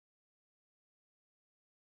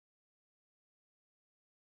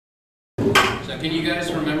So can you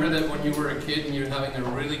guys remember that when you were a kid and you're having a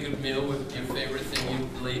really good meal with your favorite thing, you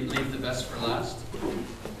leave the best for last?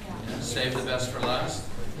 Yeah, save the best for last?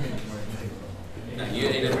 No, you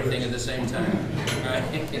ate everything at the same time, right?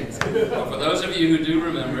 Well, for those of you who do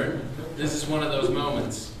remember, this is one of those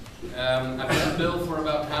moments. I fed Bill for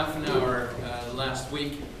about half an hour last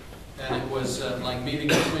week, and it was like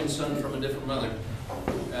meeting a twin son from a different mother.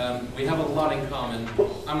 We have a lot in common.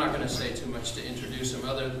 I'm not going to say too much to introduce him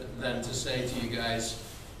other than to say to you guys,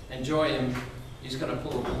 enjoy him. He's going to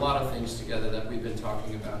pull a lot of things together that we've been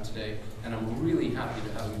talking about today, and I'm really happy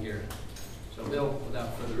to have him here. So Bill,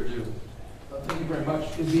 without further ado. Thank you very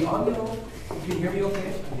much. Is the audio, can you hear me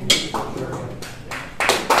okay? So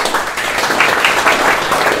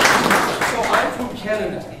I'm from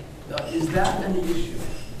Canada. Is that an issue?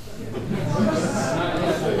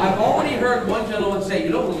 I've already heard one gentleman say, you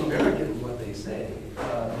know, with Americans, what they say.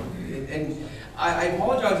 And I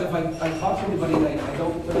apologize if I talk to anybody and I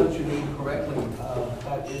don't pronounce your name correctly.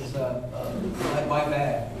 That is my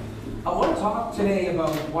bad. I want to talk today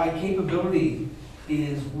about why capability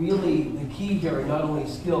is really the key here, and not only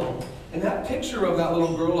skill. And that picture of that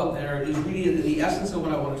little girl up there is really the essence of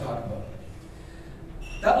what I want to talk about.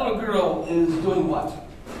 That little girl is doing what?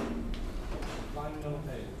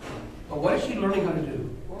 But what is she learning how to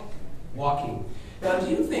do? Walking. Now, do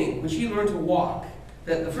you think when she learned to walk,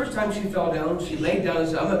 that the first time she fell down, she laid down and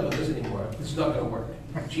said, I'm not doing this anymore. This is not going to work.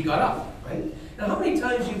 She got up, right? Now, how many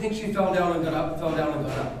times do you think she fell down and got up, fell down and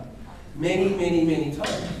got up? Many, many, many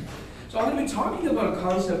times. So I'm going to be talking about a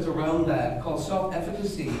concept around that called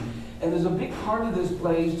self-efficacy. And there's a big part of this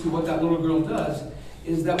plays to what that little girl does,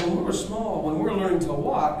 is that when we were small, when we were learning to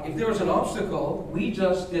walk, if there was an obstacle, we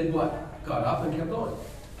just did what? Got up and kept going.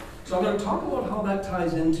 So I'm going to talk about how that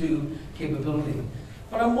ties into capability.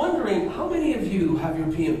 But I'm wondering, how many of you have your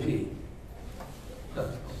PMP?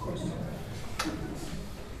 Of course.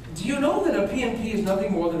 Do you know that a PMP is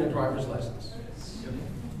nothing more than a driver's license?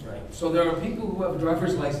 Right. So there are people who have a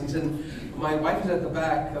driver's license, and my wife is at the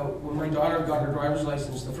back. When my daughter got her driver's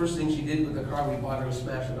license, the first thing she did with the car we bought her was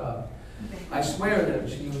smash it up. I swear that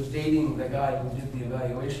she was dating the guy who did the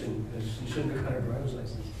evaluation, because she shouldn't have got her driver's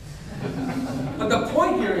license. But the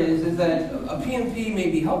point here is that a PMP may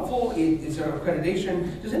be helpful. It's an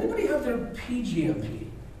accreditation. Does anybody have their PGMP?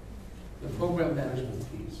 The program management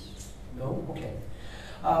piece? No? Okay.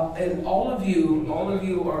 And all of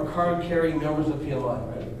you are card-carrying members of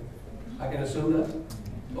PMI, right? I can assume that?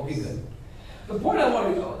 Okay, good. The point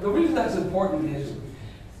the reason that's important is,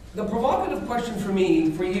 the provocative question for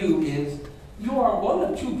you is, you are one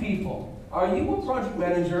of two people. Are you a project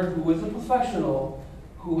manager who is a professional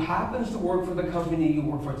who happens to work for the company you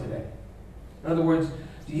work for today? In other words,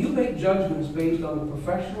 do you make judgments based on the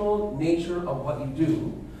professional nature of what you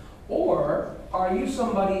do? Or are you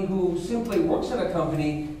somebody who simply works at a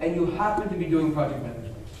company and you happen to be doing project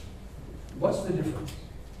management? What's the difference?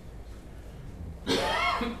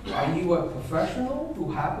 Are you a professional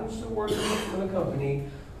who happens to work in a company,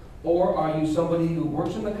 or are you somebody who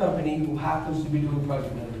works in the company who happens to be doing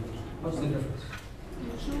project management? What's the difference?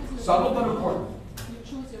 Subtle but important. You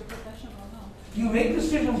choose your professional now. You make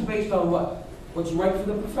decisions based on what? What's right for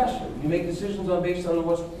the profession. You make decisions based on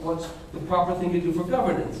what's the proper thing to do for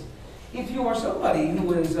governance. If you are somebody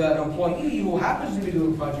who is an employee who happens to be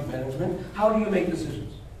doing project management, how do you make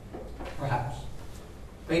decisions? Perhaps.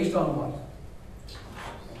 Based on what?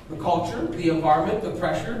 The culture, the environment, the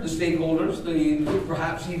pressure, the stakeholders,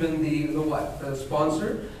 perhaps even the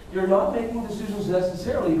sponsor. You're not making decisions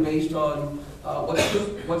necessarily based on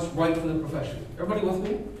what's right for the profession. Everybody with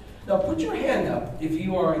me? Now put your hand up if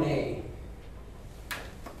you are an A.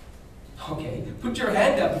 Okay. Put your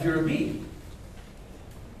hand up if you're a B.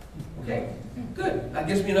 Okay. Good. That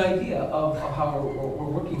gives me an idea of how we're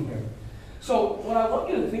working here. So what I want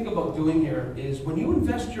you to think about doing here is, when you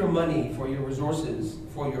invest your money for your resources,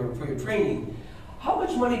 for your training, how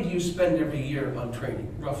much money do you spend every year on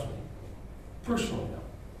training, roughly? Personally now.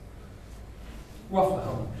 Roughly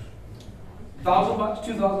how much?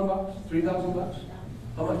 $1,000, $2,000, $3,000?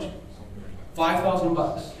 How much?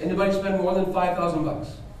 $5,000. Anybody spend more than $5,000?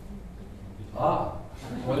 Ah,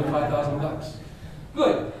 more than $5,000.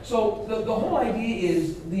 Good. So the whole idea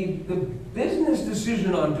is the business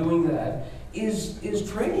decision on doing that is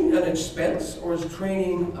training an expense, or is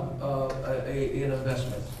training an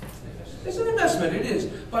investment? It's an investment, it is.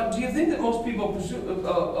 But do you think that most people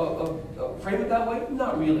frame it that way?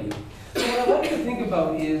 Not really. So what I want you to think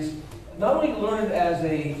about is not only learn it as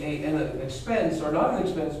an expense, or not an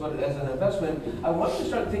expense, but as an investment. I want you to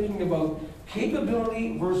start thinking about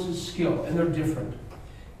capability versus skill, and they're different.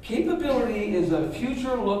 Capability is a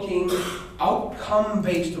future-looking,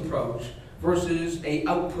 outcome-based approach versus a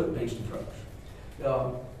output-based approach.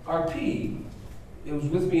 Now, RP, it was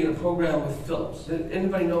with me in a program with Phillips. Does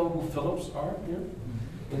anybody know who Phillips are here?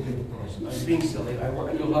 I'm being silly. I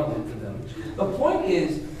do a lot of work for them. The point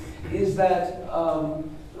is that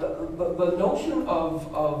the notion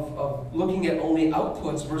of looking at only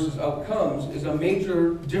outputs versus outcomes is a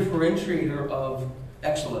major differentiator of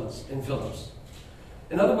excellence in Phillips.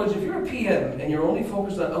 In other words, if you're a PM and you're only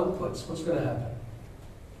focused on outputs, what's going to happen?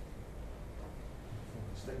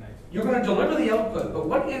 You're going to deliver the output, but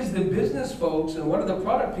what is the business folks and what are the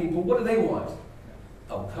product people, what do they want?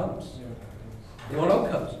 Outcomes. They want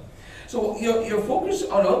outcomes. So your focus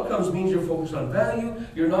on outcomes means you're focused on value.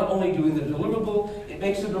 You're not only doing the deliverable, it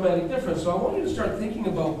makes a dramatic difference. So I want you to start thinking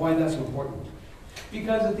about why that's important.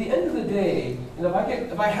 Because at the end of the day, and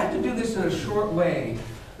if I had to do this in a short way,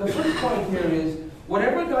 the first point here is,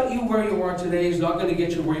 whatever got you where you are today is not going to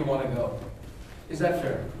get you where you want to go. Is that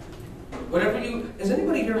fair? Does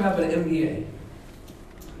anybody here have an MBA?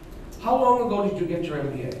 How long ago did you get your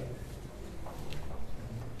MBA?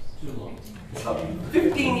 Too long.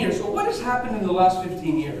 15 years. So what has happened in the last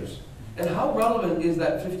 15 years? And how relevant is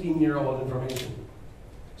that 15-year-old information?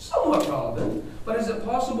 Somewhat relevant, but is it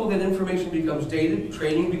possible that information becomes dated,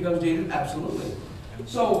 training becomes dated? Absolutely.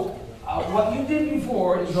 So what you did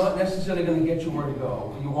before is not necessarily going to get you where to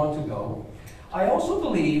go, where you want to go. I also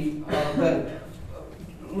believe that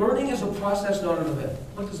learning is a process, not an event.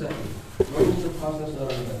 What does that mean? Learning is a process,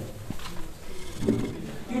 not an event.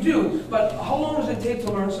 You do, but how long does it take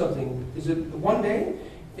to learn something? Is it one day?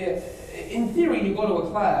 In theory, you go to a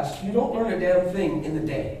class, you don't learn a damn thing in the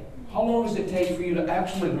day. How long does it take for you to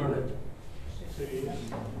actually learn it? 2 years.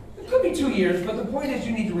 It could be 2 years, but the point is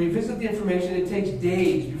you need to revisit the information. It takes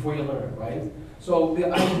days before you learn it, right? So the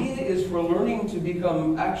idea is for learning to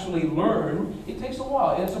become actually learn, it takes a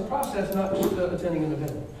while. And it's a process, not just attending an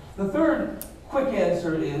event. The third quick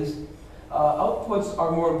answer is outputs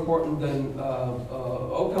are more important than,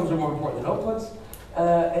 outcomes are more important than outputs,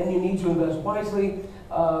 and you need to invest wisely.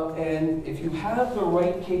 And if you have the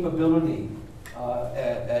right capability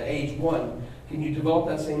at age 1, can you develop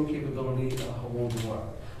that same capability how old you are?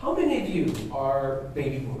 How many of you are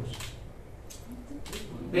baby boomers?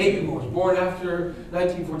 Baby boomers, born after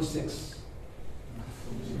 1946.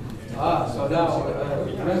 So now,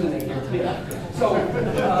 resonate here. Yeah. So,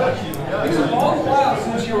 it's a long while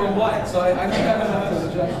since you were white, so I think I'm going to have to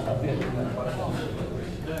adjust a bit in that question.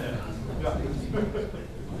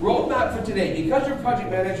 Roadmap for today. Because you're project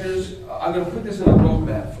managers, I'm going to put this in a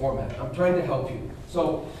roadmap format. I'm trying to help you.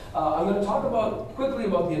 So, I'm going to talk quickly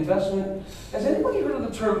about the investment. Has anybody heard of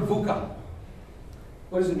the term VUCA?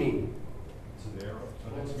 What does it mean?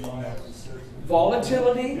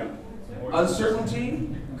 Volatility,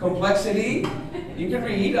 uncertainty, complexity, you can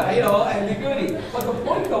read, ambiguity. But the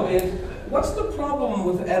point though is, what's the problem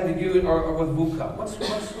with ambiguity or with VUCA?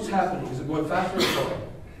 What's happening? Is it going faster or slower?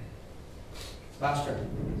 Faster.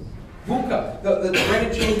 VUCA, the rate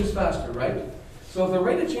of change is faster, right? So if the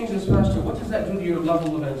rate of change is faster, what does that do to your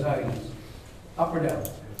level of anxieties? Up or down?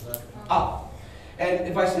 Up. And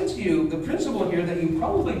if I say to you, the principle here that you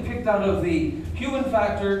probably picked out of the human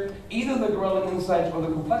factor, either the gorilla insights or the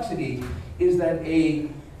complexity, is that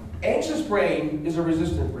an anxious brain is a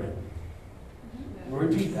resistant brain. I'll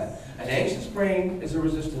repeat that. An anxious brain is a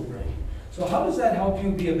resistant brain. So how does that help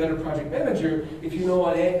you be a better project manager if you know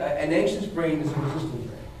an anxious brain is a resistant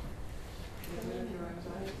brain?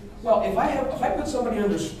 Well, if I put somebody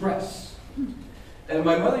under stress, and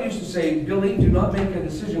my mother used to say, Billy, do not make a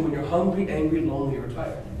decision when you're hungry, angry, lonely, or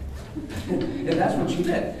tired. And that's what she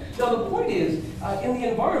meant. Now the point is, in the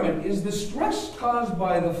environment, is the stress caused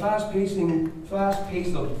by the fast pace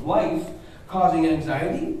of life causing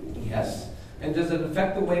anxiety? Yes. And does it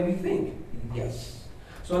affect the way we think? Yes.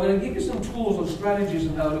 So I'm going to give you some tools and strategies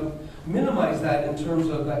on how to minimize that in terms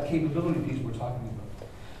of that capability piece we're talking about.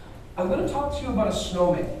 I'm going to talk to you about a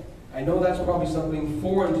snowman. I know that's probably something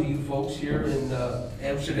foreign to you folks here in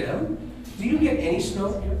Amsterdam. Do you get any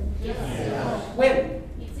snow here? Yes. When?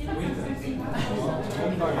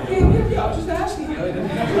 Yeah, I'm just asking you.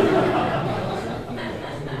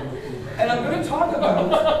 And I'm going to talk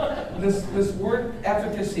about this word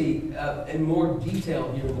efficacy in more detail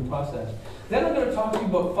here in the process. Then I'm going to talk to you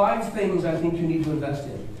about 5 things I think you need to invest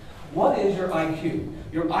in. One is your IQ.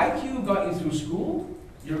 Your IQ got you through school.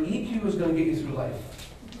 Your EQ is going to get you through life.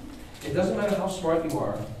 It doesn't matter how smart you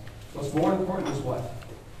are. What's more important is what?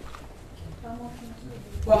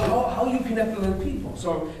 Well, how you connect with other people.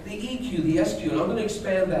 So the EQ, the SQ, and I'm going to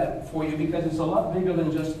expand that for you because it's a lot bigger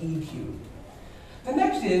than just EQ. The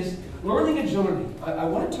next is Learning agility. I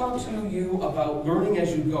want to talk to you about learning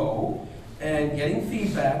as you go and getting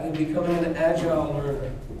feedback and becoming an agile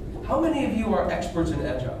learner. How many of you are experts in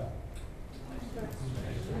agile?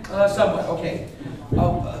 Somewhat, okay.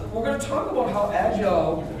 We're going to talk about how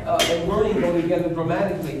agile and learning go together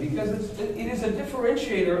dramatically because it is a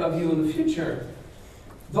differentiator of you in the future.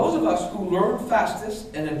 Those of us who learn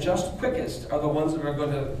fastest and adjust quickest are the ones that are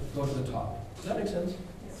going to go to the top. Does that make sense?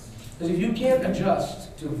 Because if you can't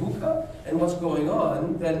adjust to VUCA and what's going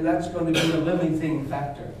on, then that's going to be a limiting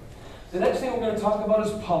factor. The next thing we're going to talk about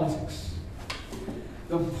is politics.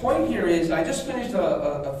 The point here is, I just finished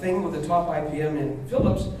a thing with the top IPM in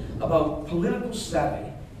Phillips about political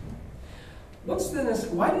savvy.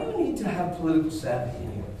 Why do you need to have political savvy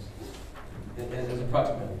anyways, as a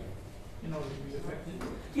project manager? In order to be effective.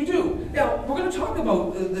 You do. Now, we're going to talk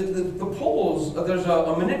about the poles. There's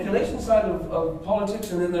a manipulation side of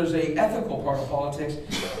politics, and then there's an ethical part of politics.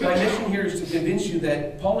 My mission here is to convince you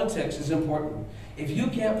that politics is important. If you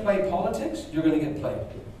can't play politics, you're going to get played.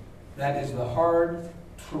 That is the hard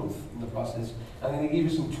truth in the process. I'm going to give you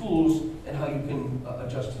some tools and how you can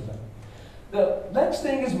adjust to them. The next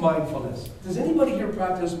thing is mindfulness. Does anybody here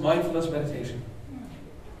practice mindfulness meditation?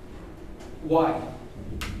 Why?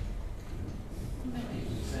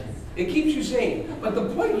 It keeps you sane. But the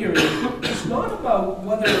point here is, it's not about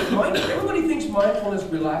whether everybody thinks mindfulness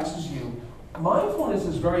relaxes you. Mindfulness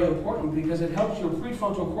is very important because it helps your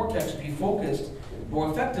prefrontal cortex be focused more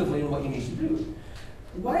effectively in what you need to do.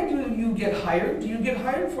 Why do you get hired? Do you get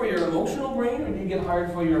hired for your emotional brain or do you get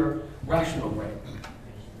hired for your rational brain?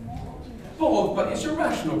 Both, but it's your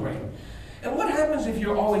rational brain. And what happens if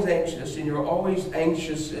you're always anxious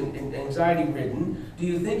and and anxiety-ridden? Do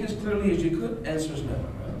you think as clearly as you could? Answer is no.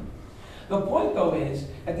 The point, though, is,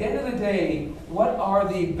 at the end of the day, what are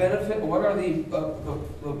the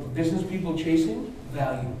business people chasing?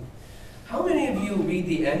 Value. How many of you read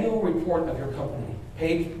the annual report of your company,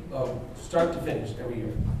 paid start to finish every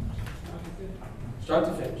year? Start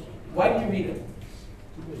to finish. Why do you read it?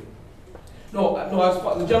 No,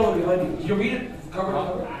 the gentleman behind you. Do you read it cover to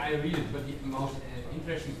cover? I read it, but the most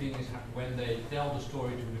interesting thing is when they tell the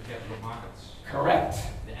story to the capital markets. Correct.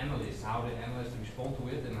 The analysts, how the analysts respond to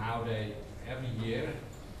it, and how they every year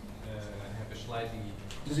have a slightly.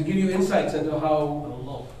 Does it give you insights into how?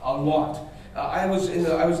 A lot. I was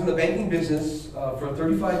in the banking business for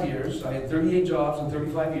 35 years. I had 38 jobs in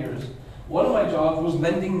 35 years. One of my jobs was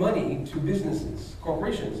lending money to businesses,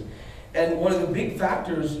 corporations, and one of the big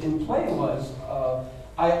factors in play was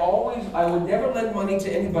I would never lend money to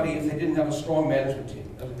anybody if they didn't have a strong management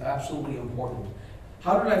team. That was absolutely important.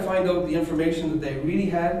 How did I find out the information that they really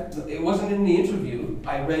had? It wasn't in the interview.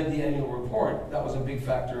 I read the annual report. That was a big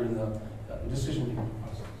factor in the decision-making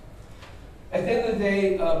process. At the end of the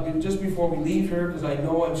day, just before we leave here, because I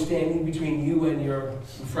know I'm standing between you and your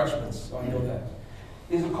refreshments, so I know that,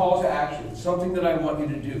 is a call to action, something that I want you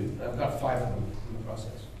to do. I've got 5 of them in the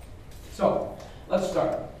process. So, let's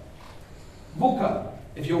start. VUCA.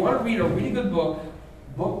 If you want to read a really good book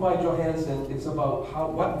by Johansson, it's about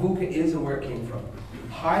what VUCA is and where it came from.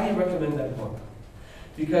 Highly recommend that book.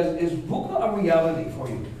 Because is VUCA a reality for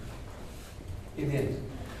you? It is.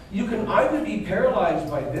 You can either be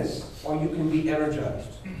paralyzed by this, or you can be energized.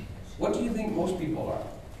 What do you think most people are?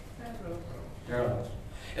 Paralyzed.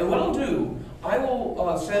 And what I'll do, I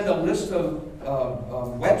will send a list of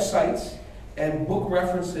websites and book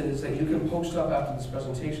references that you can post up after this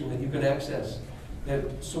presentation that you can access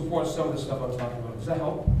that supports some of the stuff I'm talking about. Does that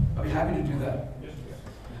help? I'll be happy to do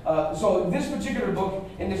that. So this particular book,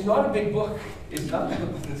 and it's not a big book, it's not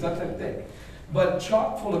that thick, but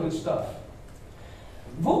chock full of good stuff.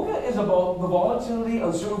 VUCA is about the volatility,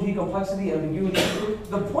 uncertainty, complexity, ambiguity.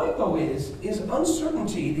 The point, though, is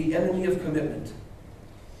uncertainty the enemy of commitment?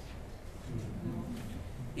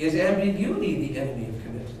 Is ambiguity the enemy of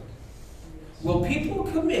commitment? Will people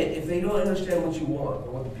commit if they don't understand what you want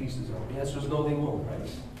or what the pieces are? The answer is no, they won't, right?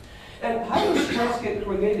 And how does stress get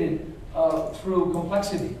created through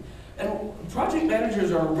complexity? And project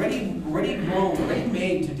managers are ready grown, ready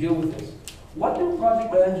made to deal with this. What do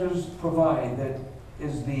project managers provide that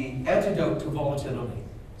is the antidote to volatility?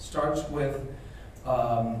 Starts with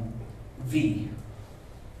V.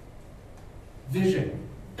 Vision.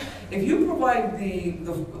 If you provide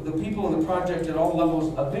the people in the project at all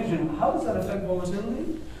levels a vision, how does that affect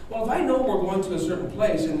volatility? Well, if I know we're going to a certain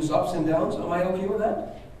place and there's ups and downs, am I okay with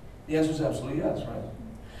that? The answer is absolutely yes, right?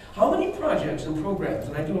 How many projects and programs,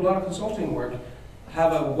 and I do a lot of consulting work,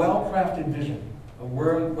 have a well-crafted vision of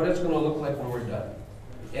what it's going to look like when we're done?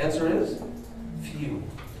 The answer is few.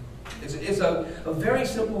 It's a very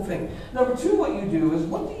simple thing. Number two, what you do is,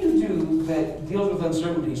 what do you do that deals with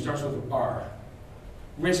uncertainty? Starts with R.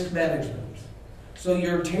 Risk management. So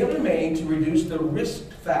you're tailor-made to reduce the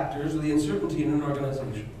risk factors or the uncertainty in an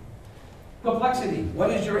organization. Complexity. What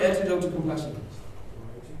is your antidote to complexity?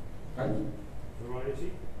 Pardon?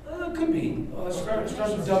 Variety? Could be. It starts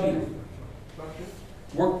with W.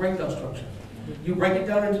 Work breakdown structure. You break it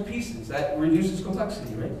down into pieces. That reduces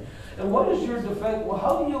complexity, right? And what is your defense? Well,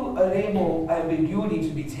 how do you enable ambiguity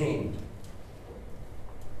to be tamed?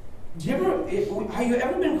 Have you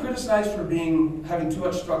ever been criticized for having too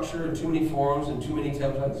much structure and too many forms and too many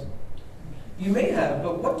templates? You may have,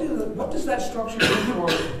 but what does that structure do for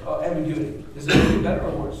ambiguity? Does it make it better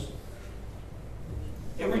or worse?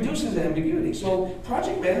 It reduces ambiguity. So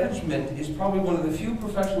project management is probably one of the few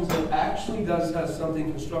professions that actually does have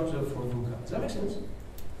something constructive for VUCA. Does that make sense?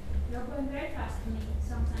 You're going very fast to me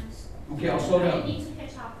sometimes. Okay, I'll slow I down. need to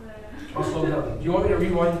catch up. I'll slow down. Do you want me to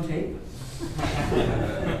rewind the tape?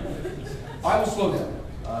 I will slow down.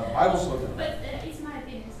 I will slow down. But it's my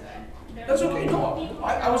opinion, so there That's are okay. more No, people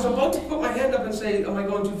I was about to put my hand up and say, am I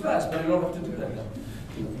going too fast? But I don't have to do that now.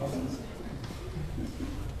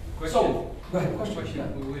 Question. So, go ahead. Question.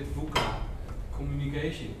 Question with VUCA.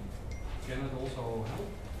 Communication. Can it also help?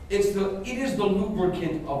 It is the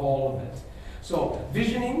lubricant of all of it. So,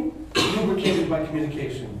 visioning, lubricated by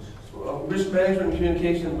communication. Risk management and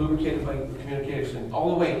communication, lubricated by communication. All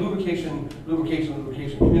the way, lubrication.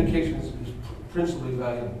 Communication is principally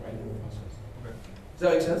valuable right in the process. Okay. Does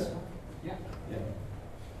that make sense? Yeah. Yeah.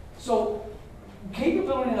 So,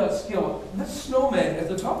 capability, not skill. This snowman, at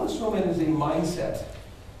the top of the snowman is a mindset.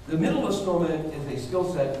 The middle of the snowman is a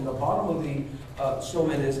skill set, and the bottom of the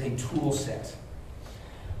snowman is a tool set.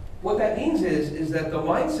 What that means is that the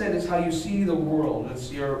mindset is how you see the world.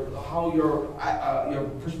 It's how your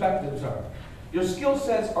perspectives are. Your skill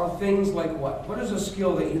sets are things like what? What is a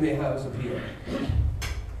skill that you may have as a PA?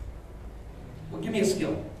 Well, give me a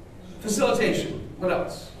skill. Facilitation. What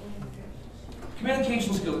else?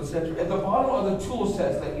 Communication skills, etc. At the bottom are the tool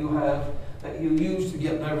sets that you have, that you use to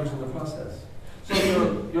get leverage in the process.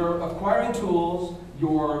 So you're acquiring tools,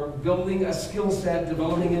 you're building a skill set,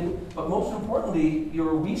 developing it, but most importantly,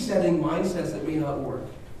 you're resetting mindsets that may not work.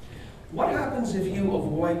 What happens if you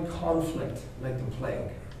avoid conflict like the plague?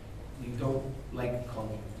 You don't like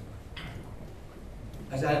conflict.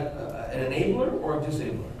 Is that an enabler or a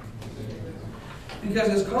disabler? Because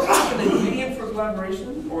is conflict an ingredient for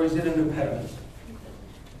collaboration, or is it an impediment?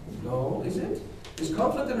 No, is it? Is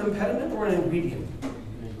conflict an impediment or an ingredient?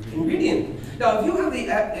 Ingredient. Now, if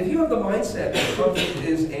you have the mindset that conflict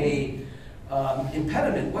is a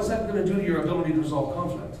impediment, what's that going to do to your ability to resolve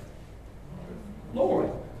conflict? Lower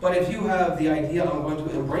it. But if you have the idea, I'm going to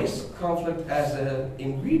embrace conflict as an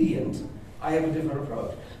ingredient, I have a different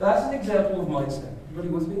approach. That's an example of mindset. Everybody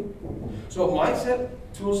with me? So mindset,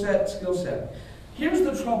 tool set, skill set. Here's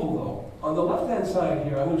the trouble, though. On the left-hand side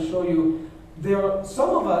here, I'm going to show you some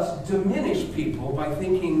of us diminish people by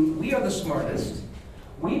thinking we are the smartest.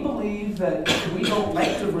 We believe that we don't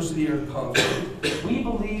like diversity or conflict. We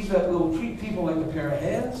believe that we'll treat people like a pair of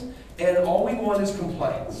hands, and all we want is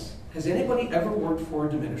compliance. Has anybody ever worked for a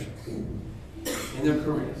diminisher in their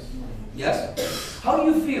careers? Yes? How do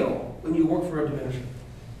you feel when you work for a diminisher?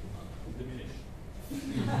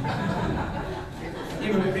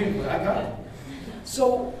 Even people, I got it.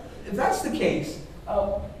 So, if that's the case,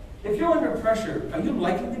 if you're under pressure, are you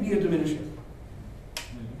likely to be a diminisher?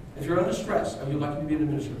 If you're under stress, are you likely to be a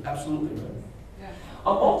diminisher? Absolutely, right? Yeah.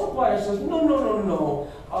 A multiplier says, no.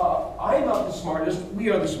 I'm not the smartest, we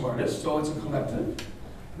are the smartest, so it's a collective.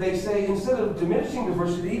 They say instead of diminishing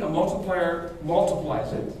diversity, a multiplier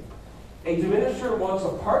multiplies it. A diminisher wants a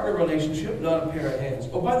partner relationship, not a pair of hands.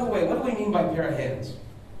 Oh, by the way, what do we mean by pair of hands?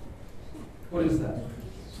 What is that?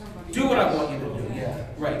 Do what I want you to do. Yeah,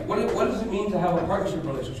 right. What does it mean to have a partnership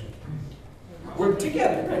relationship? We're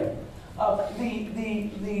together, right?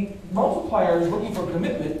 The multiplier is looking for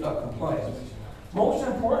commitment, not compliance. Most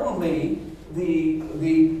importantly, the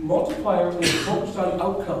multiplier is focused on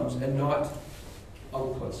outcomes and not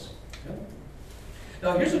outputs. Okay?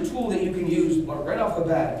 Now here's a tool that you can use right off the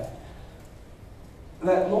bat.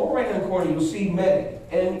 That lower right-hand corner, you'll see MEDIC,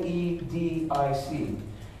 M-E-D-I-C.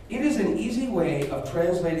 It is an easy way of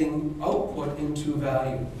translating output into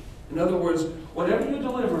value. In other words, whatever you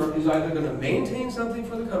deliver is either going to maintain something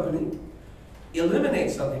for the company, eliminate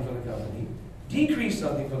something for the company, decrease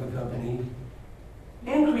something for the company,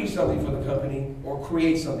 increase something for the company, or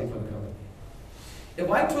create something for the company. If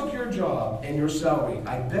I took your job and your salary,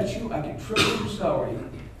 I bet you I could triple your salary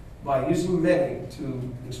by using MEDIC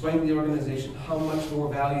to explain to the organization how much more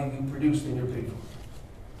value you produce than you're paid for.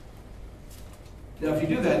 Now, if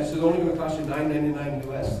you do that, it's only going to cost you $9.99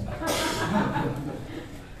 US.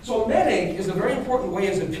 So MEDDIC is a very important way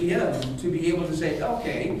as a PM to be able to say,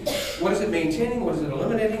 okay, what is it maintaining, what is it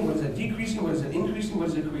eliminating, what is it decreasing, what is it increasing, what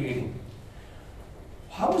is it creating?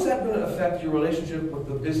 How is that going to affect your relationship with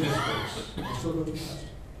the business folks? I'll still go too fast.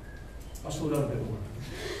 I'll slow down a bit more.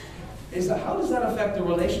 How does that affect the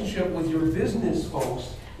relationship with your business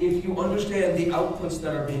folks if you understand the outputs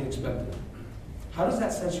that are being expected? How does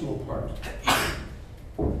that set you apart?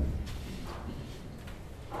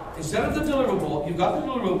 Instead of the deliverable, you've got the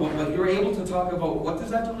deliverable, but you're able to talk about what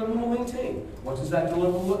does that deliverable maintain? What does that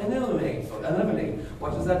deliverable eliminate?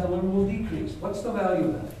 What does that deliverable decrease? What's the value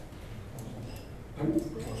of that?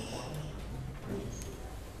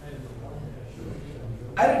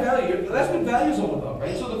 Added value, that's what value is all about,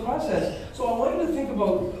 right? So the process, so I want you to think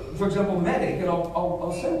about, for example, MEDDIC, and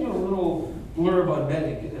I'll send you a little blurb on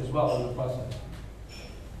MEDDIC as well in the process.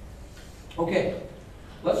 Okay,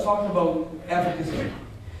 let's talk about efficacy.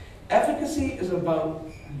 Efficacy is about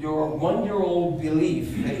your one-year-old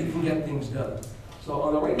belief that you can get things done. So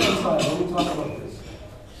on the right-hand side, let me talk about this.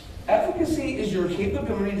 Efficacy is your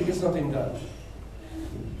capability to get something done.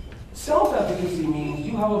 Self-efficacy means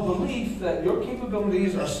you have a belief that your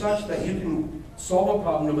capabilities are such that you can solve a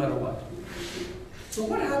problem no matter what. So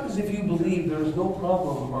what happens if you believe there is no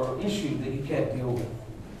problem or issue that you can't deal with?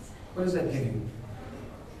 What does that give you?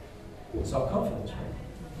 Self-confidence, right?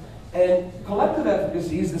 And collective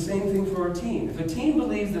efficacy is the same thing for a team. If a team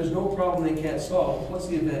believes there's no problem they can't solve, what's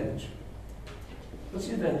the advantage? What's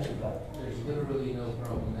the advantage of that? There's literally no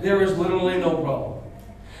problem. There is literally no problem.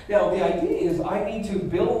 Now, the idea is I need to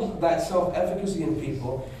build that self-efficacy in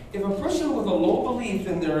people. If a person with a low belief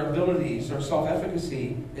in their abilities or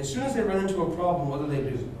self-efficacy, as soon as they run into a problem, what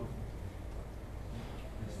do?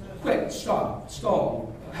 Quick, stop,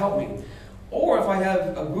 stall, help me. Or if I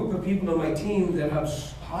have a group of people on my team that have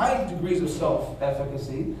high degrees of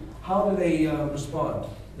self-efficacy, how do they respond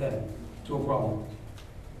then to a problem?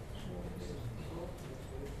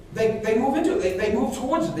 They move into it, they move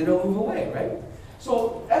towards it, they don't move away, right?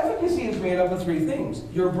 So efficacy is made up of three things.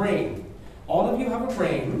 Your brain. All of you have a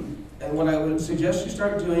brain, and what I would suggest you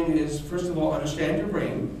start doing is, first of all, understand your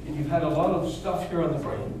brain, and you've had a lot of stuff here on the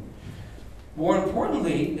brain. More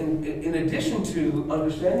importantly, in addition to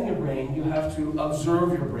understanding your brain, you have to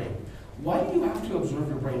observe your brain. Why do you have to observe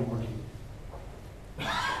your brain working?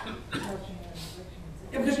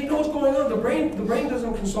 Yeah, because you know what's going on. The brain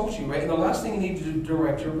doesn't consult you, right? And the last thing you need to do is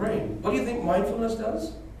direct your brain. What do you think mindfulness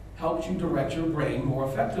does? Helps you direct your brain more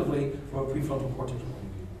effectively from a prefrontal cortex point of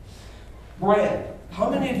view. Brand. How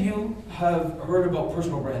many of you have heard about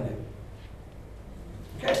personal branding?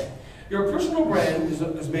 Okay. Your personal brand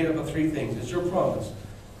is made up of three things. It's your promise.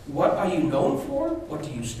 What are you known for? What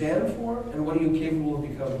do you stand for? And what are you capable of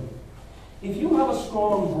becoming? If you have a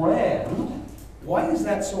strong brand, why is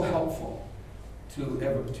that so helpful to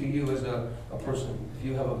you as a person? If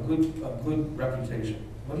you have a good reputation,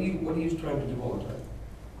 what are you trying to do all the time?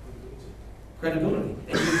 Credibility.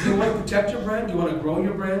 And do you want to protect your brand? Do you want to grow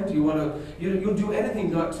your brand? Do you want to? You'll do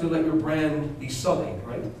anything not to let your brand be sullied,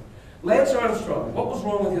 right? Lance Armstrong. What was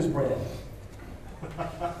wrong with his brand?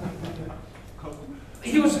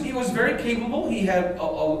 He was very capable. He had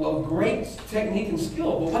a great technique and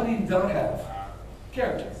skill, but what did he not have?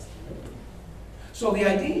 Character. So the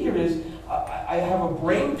idea here is, I have a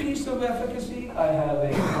brain piece of efficacy. I have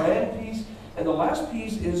a brand piece, and the last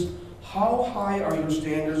piece is, how high are your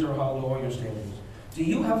standards or how low are your standards? Do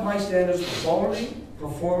you have high standards for quality,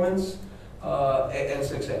 performance, and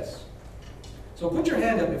success? So put your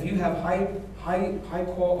hand up if you have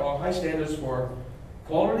high standards for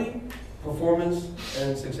quality, performance,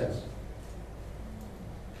 and success.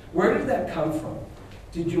 Where did that come from?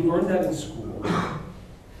 Did you learn that in school?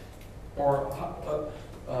 Or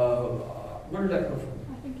where did that come from?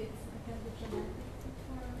 I think it can be genetic.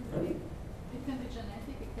 Right? It can be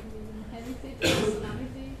genetic, it can be inherited,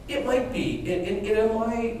 personality. It might be. In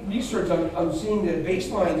my research, I'm seeing that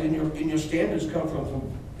baselines in your standards come from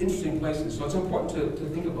some interesting places. So it's important to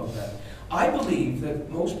think about that. I believe that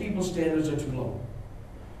most people's standards are too low.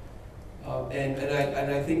 And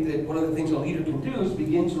I think that one of the things a leader can do is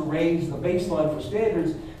begin to raise the baseline for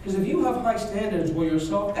standards, because if you have high standards, will your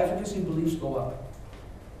self-efficacy beliefs go up?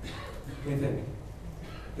 What do you think?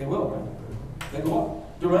 They will, right? They go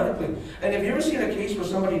up dramatically. And have you ever seen a case where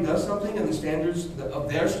somebody does something and the standards of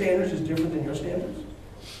their standards is different than your standards,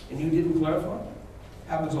 and you didn't clarify?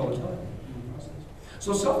 Happens all the time in the process.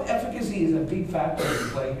 So self-efficacy is a big factor in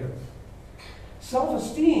play here.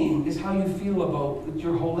 Self-esteem is how you feel about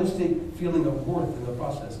your holistic feeling of worth in the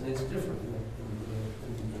process, and it's different.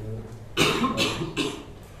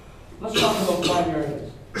 Let's talk about 5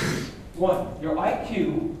 areas. 1, your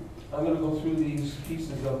IQ. I'm going to go through these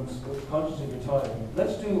pieces of conscious of your time.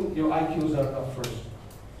 Let's do your IQs up first.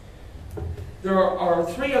 There are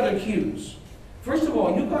 3 other Qs. First of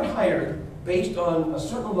all, you got hired based on a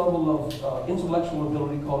certain level of intellectual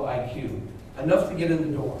ability called IQ, enough to get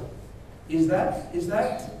in the door. Is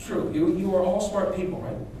that true? You are all smart people,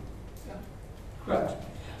 right? Yeah. Correct.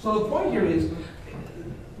 So the point here is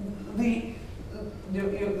the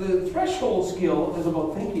threshold skill is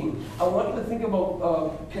about thinking. I want you to think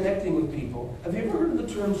about connecting with people. Have you ever heard of the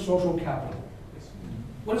term social capital?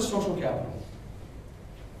 What is social capital?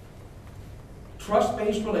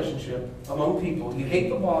 Trust-based relationship among people. You hate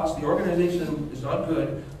the boss, the organization is not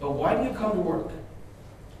good, but why do you come to work?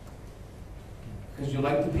 Because you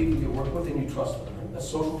like the people you work with and you trust them. Right? That's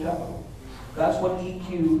social capital. That's what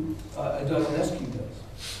EQ does and SQ does.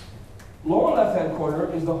 Lower left-hand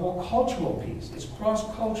corner is the whole cultural piece. It's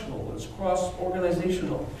cross-cultural, it's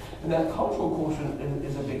cross-organizational, and that cultural quotient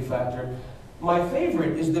is a big factor. My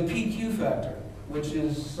favorite is the PQ factor, which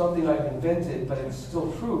is something I've invented, but it's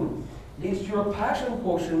still true. It's your passion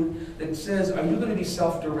quotient that says, are you going to be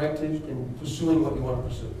self-directed in pursuing what you want to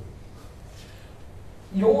pursue?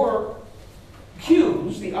 Your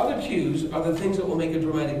Qs, the other Qs, are the things that will make a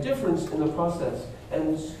dramatic difference in the process.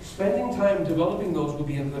 And spending time developing those would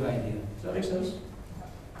be a good idea. Does that make sense?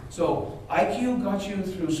 So, IQ got you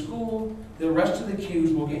through school, the rest of the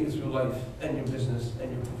Qs will get you through life and your business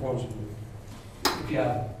and your performance review, if you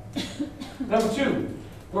have it. Number 2,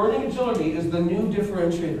 learning agility is the new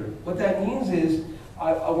differentiator. What that means is,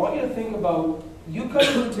 I want you to think about, you come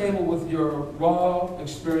to the table with your raw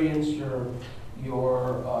experience, your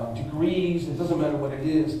degrees, it doesn't matter what it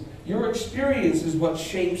is. Your experience is what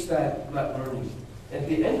shapes that learning. At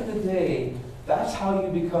the end of the day, that's how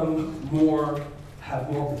you become have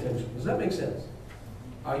more potential. Does that make sense?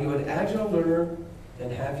 Are you an agile learner,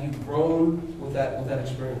 and have you grown with that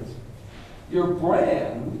experience? Your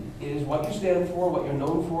brand is what you stand for, what you're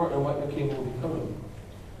known for, and what you're capable of becoming.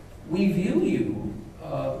 We view you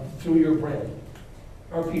through your brand.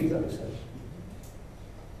 RP, does that make sense?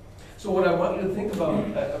 So what I want you to think about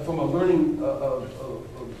from a learning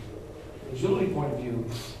agility point of view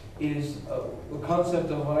is the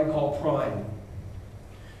concept of what I call prime.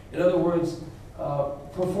 In other words,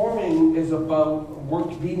 performing is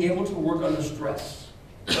about being able to work under stress.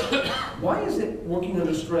 Why is it working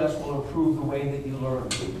under stress will improve the way that you learn?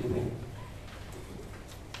 What do you think?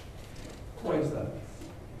 Why is that?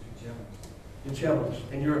 You're challenged,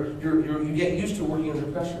 and you get used to working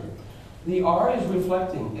under pressure. The R is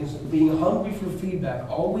reflecting, is being hungry for feedback,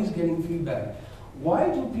 always getting feedback.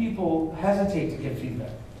 Why do people hesitate to get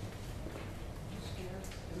feedback?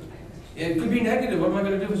 It could be negative. What am I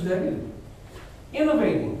going to do if it's negative?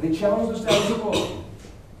 Innovating. They challenge the status quo.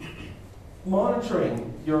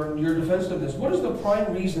 Monitoring your defensiveness. What is the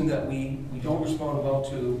prime reason that we don't respond well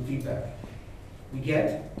to feedback? We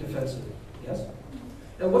get defensive. Yes?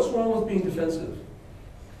 And what's wrong with being defensive?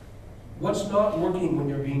 What's not working when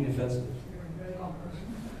you're being defensive?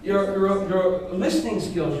 Your listening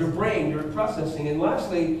skills, your brain, your processing, and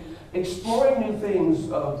lastly, exploring new things,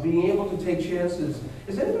 being able to take chances.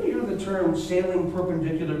 Has anybody heard the term sailing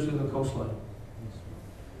perpendicular to the coastline?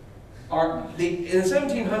 In the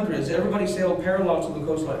 1700s, everybody sailed parallel to the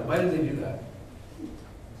coastline. Why did they do that?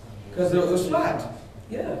 Because it was flat.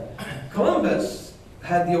 Yeah. Columbus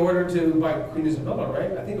had the order to, by Queen Isabella,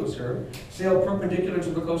 right? I think it was her, sail perpendicular to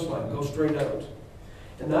the coastline, go straight out.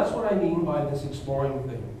 And that's what I mean by this exploring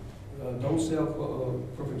thing. Don't sail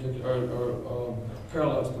perpendicular or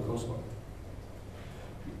parallel to the coastline.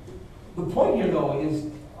 The point here, though, is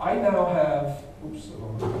I now have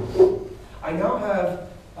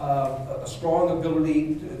a strong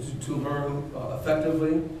ability to learn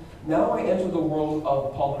effectively. Now I enter the world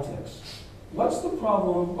of politics. What's the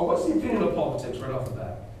problem, or what's the opinion of politics right off the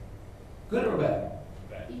bat? Good or bad?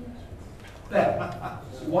 Bad. Bad.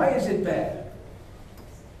 Why is it bad?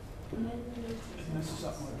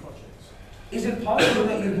 Is it possible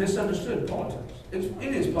that you've misunderstood politics?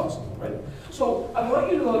 It is possible, right? So I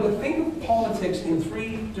want you to think of politics in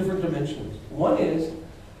 3 different dimensions. One is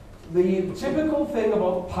the typical thing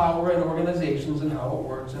about power and organizations and how it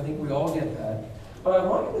works. I think we all get that. But I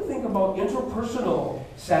want you to think about interpersonal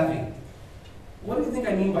savvy. What do you think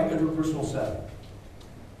I mean by interpersonal savvy?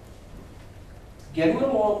 Getting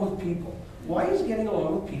along with people. Why is getting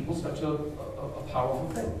along with people such a powerful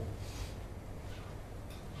thing?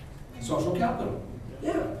 Social capital.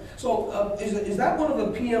 Yeah. So is that one of the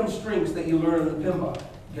PM strengths that you learn in the PMBOK?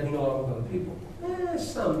 getting along with other people.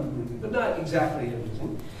 Some, but not exactly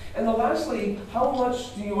everything. And then lastly, how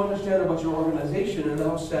much do you understand about your organization and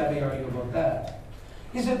how savvy are you about that?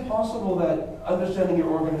 Is it possible that understanding your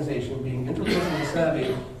organization, being interpersonally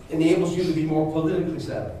savvy, enables you to be more politically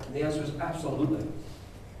savvy? And the answer is absolutely.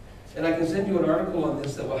 And I can send you an article on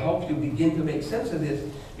this that will help you begin to make sense of this,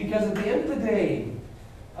 because at the end of the day,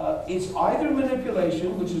 it's either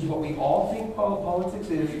manipulation, which is what we all think politics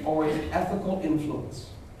is, or it's ethical influence.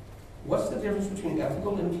 What's the difference between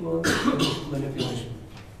ethical influence and manipulation?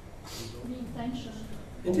 The intention.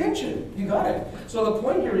 Intention, you got it. So the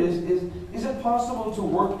point here is it possible to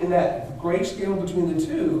work in that gray scale between the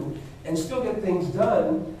two and still get things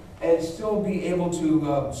done and still be able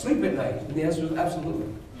to sleep at night? And the answer is absolutely.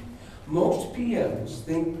 Most PMs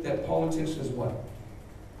think that politics is what?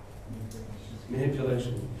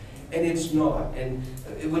 Manipulation. And it's not. And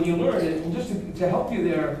when you learn it, and just to help you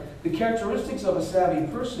there, the characteristics of a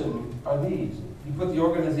savvy person are these. You put the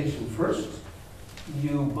organization first,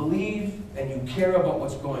 you believe and you care about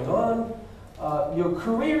what's going on. Your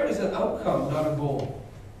career is an outcome, not a goal.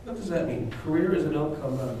 What does that mean? Career is an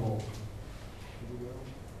outcome, not a goal.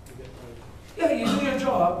 Yeah, you do your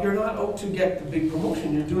job. You're not out to get the big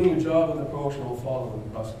promotion. You're doing your job and the promotion will follow in the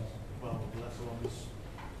process. Well, that's along this.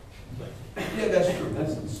 Yeah, that's true.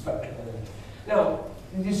 That's the spectrum. Now,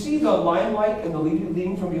 did you see the limelight and the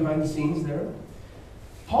leading from behind the scenes there?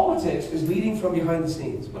 Politics is leading from behind the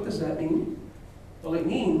scenes. What does that mean? Well, it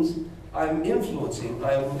means I'm influencing,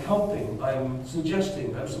 I'm helping, I'm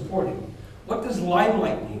suggesting, I'm supporting. What does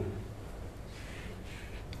limelight mean?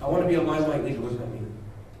 I want to be a limelight leader. What does that mean?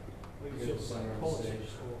 We can talk about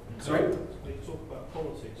politics or Sorry? we can talk about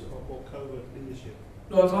politics or covert leadership.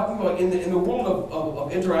 No, I'm talking about in the world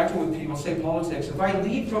of interacting with people, say politics. If I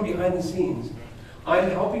lead from behind the scenes,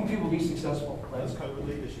 I'm helping people be successful. Right? That's covert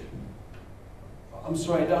leadership. I'm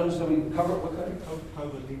sorry, I don't understand. Cover what kind of?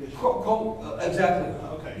 Covert leadership. Exactly.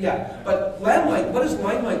 Okay. Yeah, but limelight, what is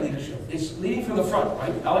limelight leadership? It's leading from the front,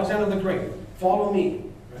 right? Alexander the Great, follow me.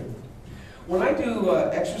 Right? When I do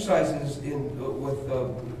exercises with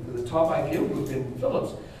the top IPM group in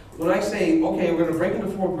Phillips, when I say, okay, we're going to break into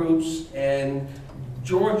 4 groups, and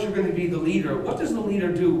George, you're going to be the leader, what does the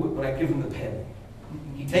leader do when I give him the pen?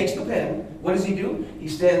 He takes the pen, what does he do? He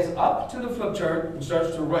stands up to the flip chart and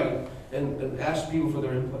starts to write and asks people for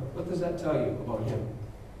their input. What does that tell you about him?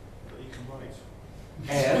 That you can write.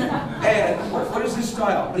 And what is his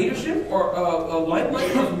style? Leadership or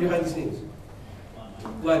limelight or from behind the scenes?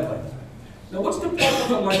 Limelight. Now what's the point of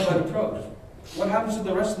the limelight approach? What happens to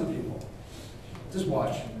the rest of the people? Just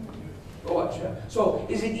watch. Go watch, yeah. So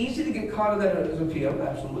is it easy to get caught in that as a PM?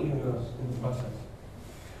 Absolutely in the process.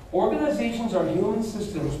 Organizations are human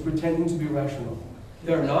systems pretending to be rational.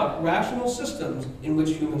 They're not rational systems in which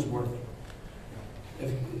humans work.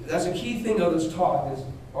 That's a key thing of this talk, is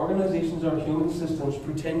organizations are human systems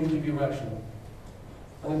pretending to be rational.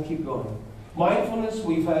 I'm going to keep going. Mindfulness,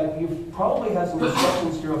 you've probably had some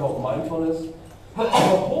discussions here about mindfulness. But the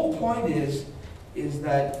whole point is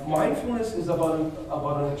that mindfulness is about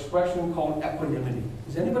an expression called equanimity.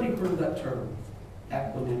 Has anybody heard of that term?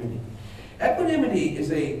 Equanimity. Equanimity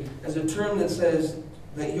is a term that says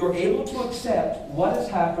that you're able to accept what has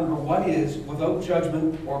happened or what is without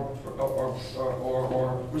judgment or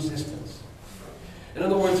resistance. In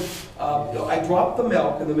other words, I dropped the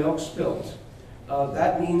milk and the milk spilled.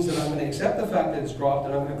 That means that I'm going to accept the fact that it's dropped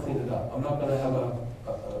and I'm going to clean it up. I'm not going to have an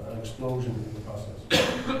explosion in the process.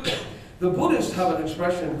 The Buddhists have an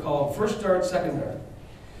expression called first dart, second dart.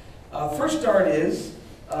 First dart is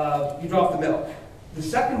you drop the milk. The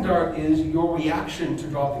second dart is your reaction to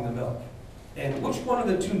dropping the milk. And which one of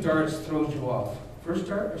the 2 darts throws you off? First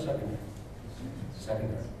dart or second dart?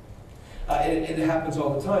 Second dart. It happens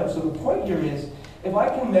all the time. So the point here is, if I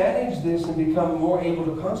can manage this and become more able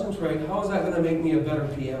to concentrate, how is that going to make me a better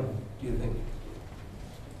PM, do you think?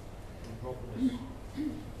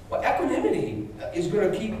 Well, equanimity is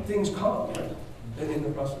going to keep things calm, right? In the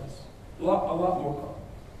process. A lot more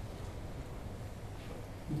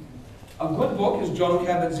calm. A good book is John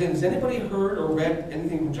Kabat-Zinn. Has anybody heard or read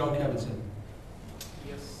anything from John Kabat-Zinn?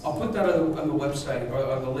 Yes. I'll put that on the website or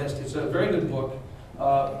on the list. It's a very good book.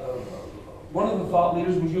 One of the thought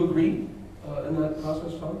leaders, would you agree in that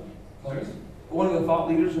process, Tom? Sorry? One of the thought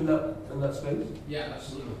leaders in that space? Yeah,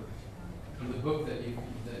 absolutely. And the book that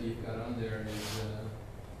you've got on there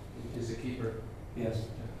is a keeper. Yes.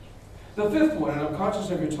 The 5th one, and I'm conscious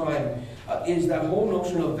of your time, is that whole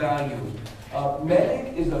notion of value.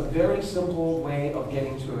 MEDDIC is a very simple way of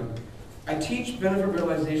getting to it. I teach benefit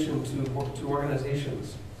realization to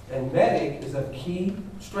organizations, and MEDDIC is a key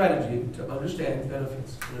strategy to understand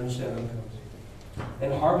benefits and understand outcomes.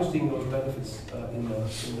 and harvesting those benefits in the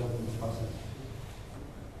process.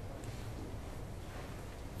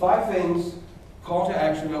 5 things, call to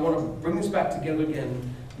action. I want to bring this back together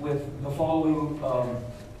again with the following.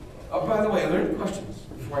 Oh, by the way, are there any questions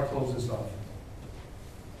before I close this off?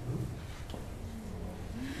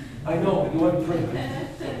 I know, you want to pray.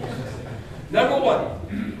 Number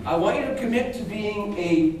 1, I want you to commit to being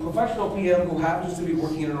a professional PM who happens to be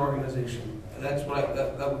working in an organization. That's what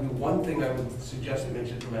that would be one thing I would suggest that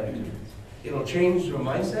makes it dramatic. It'll change your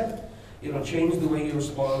mindset. It'll change the way you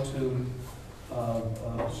respond to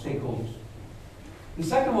stakeholders. The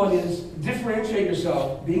second one is differentiate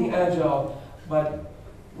yourself, being agile, but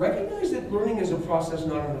recognize that learning is a process,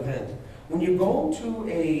 not an event. When you go to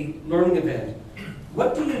a learning event,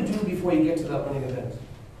 what do you do before you get to that learning event?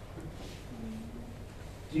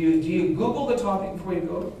 Do you Google the topic before you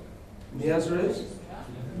go? And the answer is?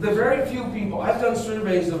 The very few people. I've done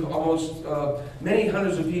surveys of almost many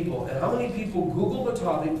hundreds of people, and how many people Google the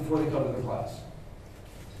topic before they come to the class?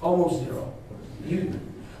 Almost 0.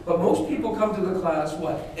 But most people come to the class,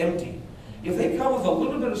 what? Empty. If they come with a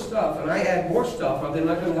little bit of stuff, and I add more stuff, are they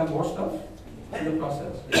not going to have more stuff in the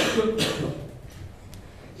process?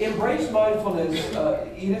 Embrace mindfulness.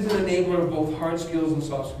 It is an enabler of both hard skills and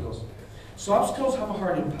soft skills. Soft skills have a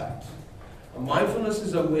hard impact. Mindfulness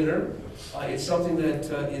is a winner. It's something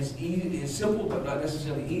that is simple but not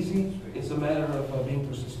necessarily easy. It's a matter of being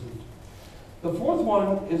persistent. The fourth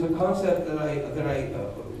one is a concept that I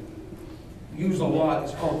use a lot.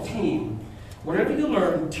 It's called team. Whatever you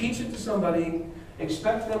learn, teach it to somebody,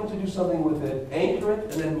 expect them to do something with it, anchor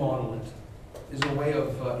it, and then model it, is a way of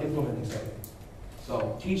implementing something.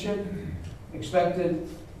 So teach it, expect it,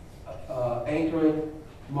 anchor it,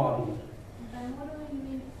 model it. And what do you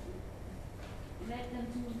mean? Let them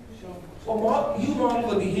do. Well, you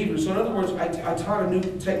model the behavior. So in other words, I taught a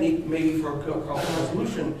new technique maybe for conflict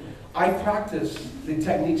resolution. I practice the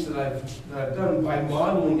techniques that I've done by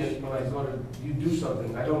modeling it when I go to you do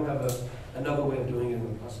something. I don't have another way of doing it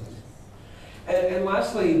in the process. And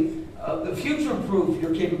lastly, the future-proof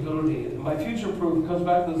your capability. My future-proof comes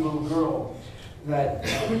back to this little girl. That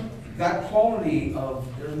quality of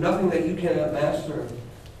there's nothing that you cannot master,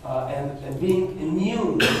 and being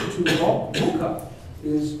immune to VUCA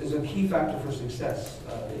is a key factor for success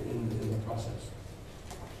in the process.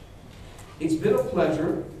 It's been a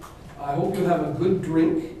pleasure. I hope you have a good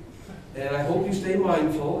drink, and I hope you stay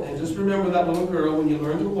mindful. And just remember that little girl, when you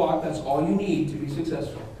learn to walk, that's all you need to be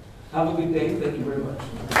successful. Have a good day. Thank you very much.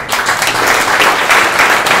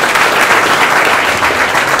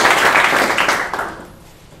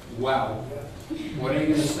 Wow. What are you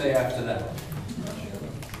going to say after that?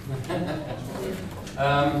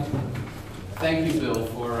 Thank you, Bill,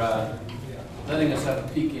 for letting us have a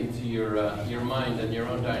peek into your mind and your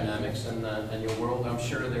own dynamics and your world. I'm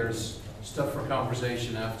sure there's stuff for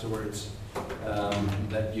conversation afterwards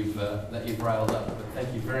that you've riled up. But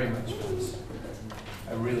thank you very much for this.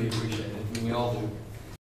 I really appreciate it, and we all do.